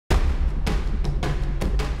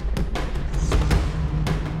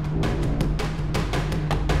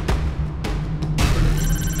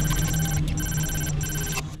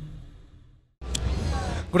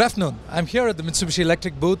Good afternoon. I'm here at the Mitsubishi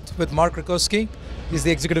Electric booth with Mark Rakowski. He's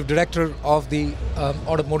the Executive Director of the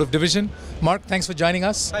Automotive Division. Mark, thanks for joining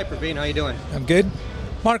us. Hi Praveen, how you doing? I'm good.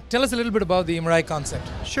 Mark, tell us a little bit about the Emirai Concept.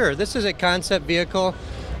 Sure, this is a concept vehicle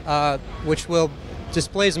which will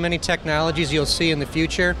display as many technologies you'll see in the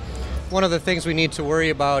future. One of the things we need to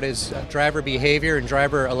worry about is driver behavior and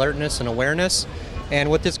driver alertness and awareness. And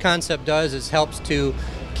what this concept does is helps to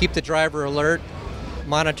keep the driver alert,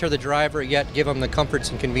 monitor the driver, yet give him the comforts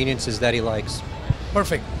and conveniences that he likes.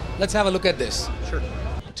 Perfect. Let's have a look at this. Sure.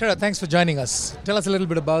 Tara, thanks for joining us. Tell us a little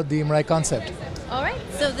bit about the Emirai Concept. All right,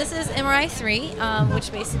 so this is Emirai 3,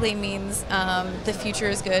 which basically means the future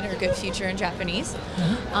is good, or good future in Japanese.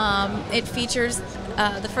 It features,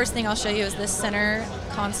 the first thing I'll show you is this center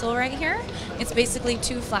console right here. It's basically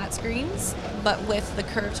two flat screens, but with the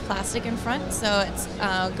curved plastic in front, so it's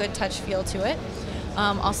a good touch feel to it.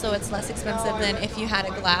 Also, it's less expensive than if you had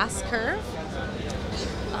a glass curve.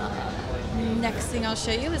 Next thing I'll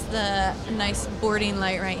show you is the nice boarding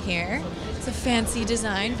light right here. It's a fancy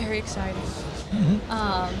design, very exciting.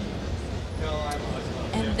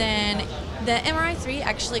 And then the Emirai 3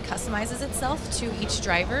 actually customizes itself to each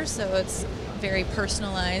driver, so it's very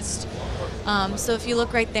personalized. So if you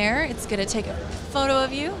look right there, it's going to take a photo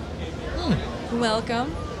of you.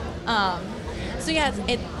 Welcome. So yeah,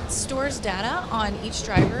 it stores data on each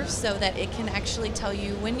driver so that it can actually tell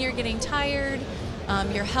you when you're getting tired,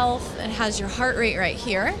 your health. It has your heart rate right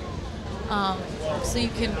here. So you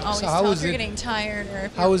can always tell if you're getting tired or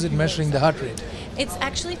if how is it measuring the heart rate? It's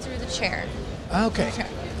actually through the chair. Okay.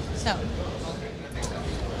 So,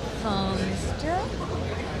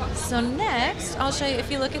 so next, I'll show you,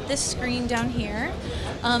 if you look at this screen down here,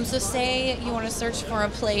 so say you want to search for a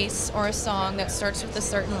place or a song that starts with a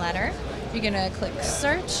certain letter. You're going to click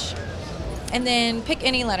search, and then pick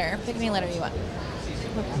any letter. Pick any letter you want.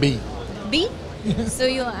 B. B? So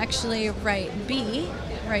you'll actually write B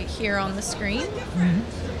right here on the screen.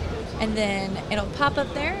 And then it'll pop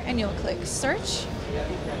up there, and you'll click search.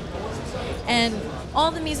 And all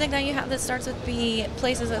the music that you have that starts with B,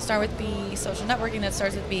 places that start with B, social networking that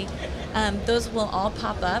starts with B, those will all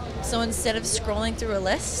pop up. So instead of scrolling through a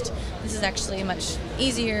list, this is actually a much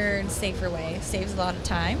easier and safer way. It saves a lot of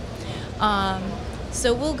time.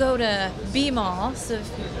 So we'll go to B Mall. So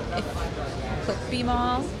if you click B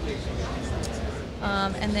Mall,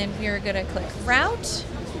 and then we're gonna click route.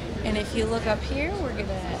 And if you look up here,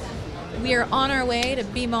 we are on our way to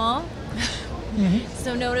B Mall.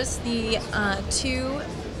 So notice the two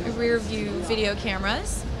rear view video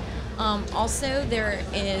cameras. Also, there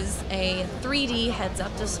is a 3D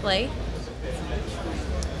heads-up display,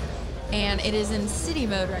 and it is in city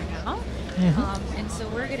mode right now. And so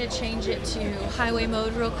we're going to change it to highway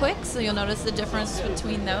mode real quick, so you'll notice the difference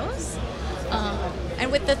between those.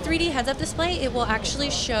 And with the 3D heads-up display, it will actually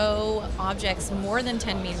show objects more than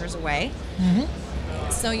 10 meters away.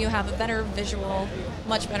 So you have a better visual,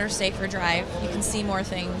 much better, safer drive. You can see more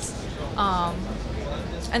things.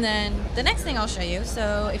 And then the next thing I'll show you,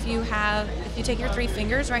 so if you take your three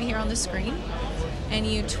fingers right here on the screen and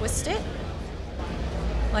you twist it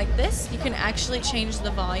like this, you can actually change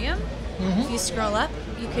the volume. If you scroll up,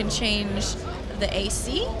 you can change the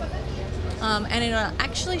AC. And it'll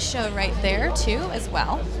actually show right there too as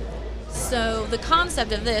well. So the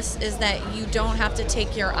concept of this is that you don't have to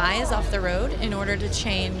take your eyes off the road in order to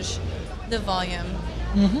change the volume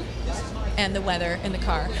and the weather in the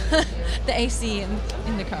car, the AC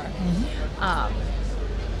in the car.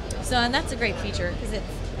 So, and that's a great feature because it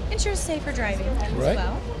ensures safer driving as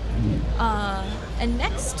well. And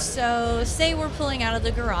next, so say we're pulling out of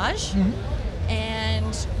the garage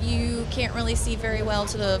and you can't really see very well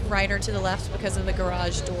to the right or to the left because of the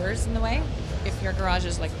garage doors in the way, if your garage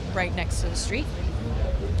is like right next to the street.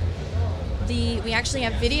 We actually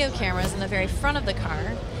have video cameras in the very front of the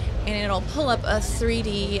car, and it'll pull up a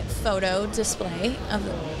 3D photo display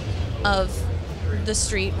of the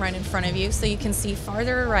street right in front of you, so you can see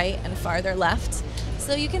farther right and farther left,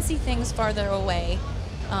 so you can see things farther away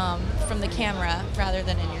from the camera rather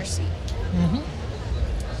than in your seat.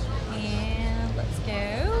 And let's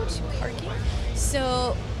go to parking.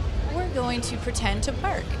 So we're going to pretend to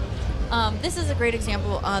park. This is a great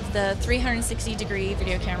example of the 360-degree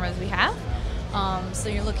video cameras we have. So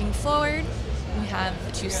you're looking forward, we have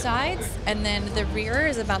the two sides, and then the rear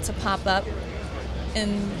is about to pop up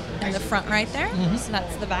in the front right there. So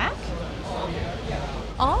that's the back.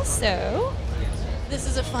 Also, this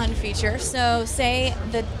is a fun feature. So say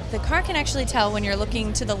the car can actually tell when you're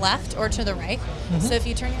looking to the left or to the right. So if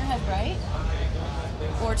you turn your head right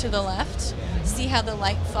or to the left, see how the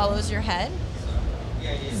light follows your head?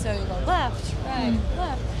 So you go left, right,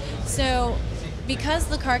 left. So because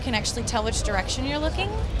the car can actually tell which direction you're looking,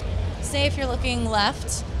 say if you're looking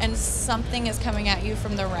left and something is coming at you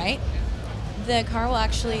from the right, the car will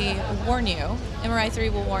actually warn you. Emirai 3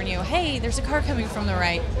 will warn you, hey, there's a car coming from the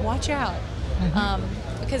right, watch out.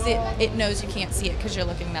 Because it knows you can't see it because you're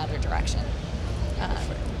looking the other direction.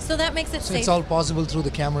 So that makes it So safe. it's all possible through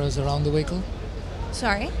the cameras around the vehicle?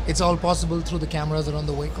 Sorry? It's all possible through the cameras around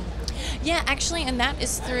the vehicle? Yeah, actually, and that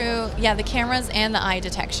is through, the cameras and the eye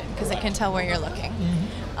detection, because it can tell where you're looking.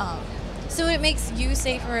 So it makes you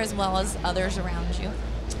safer as well as others around you.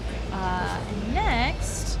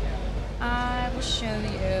 Next, I will show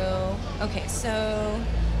you, okay, so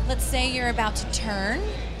let's say you're about to turn.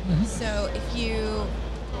 So if you're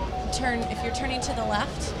turning to the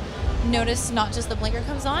left, notice not just the blinker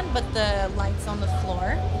comes on, but the lights on the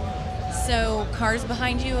floor. So cars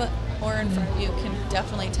behind you or in front of you can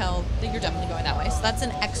definitely tell that you're definitely going that way. So that's an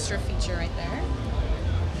extra feature right there.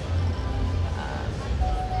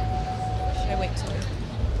 Should I wait till?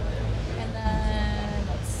 And then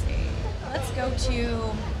let's see. Let's go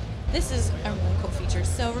to. This is a really cool feature.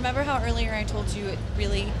 So remember how earlier I told you it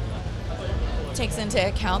really takes into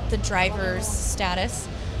account the driver's status.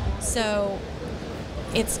 So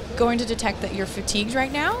it's going to detect that you're fatigued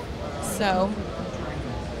right now. So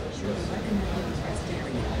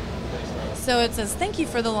it says, thank you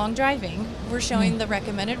for the long driving. We're showing the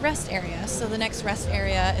recommended rest area. So the next rest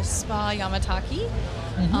area is Spa Yamataki.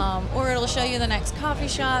 Or it'll show you the next coffee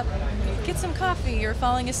shop. Get some coffee, you're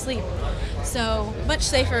falling asleep. So much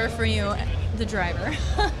safer for you, the driver.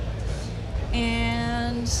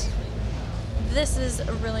 And this is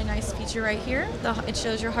a really nice feature right here. It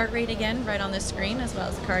shows your heart rate again right on the screen, as well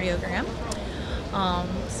as the cardiogram.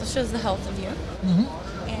 So it shows the health of you.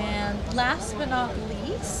 And last but not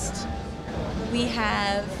least, we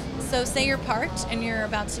have, so say you're parked and you're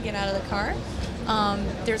about to get out of the car.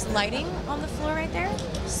 There's lighting on the floor right there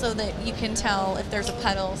so that you can tell if there's a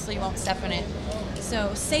puddle so you won't step in it.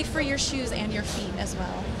 So safe for your shoes and your feet as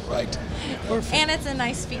well. Right. Perfect. And it's a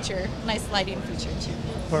nice feature, nice lighting feature too.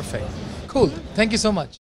 Perfect. Cool. Thank you so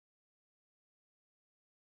much.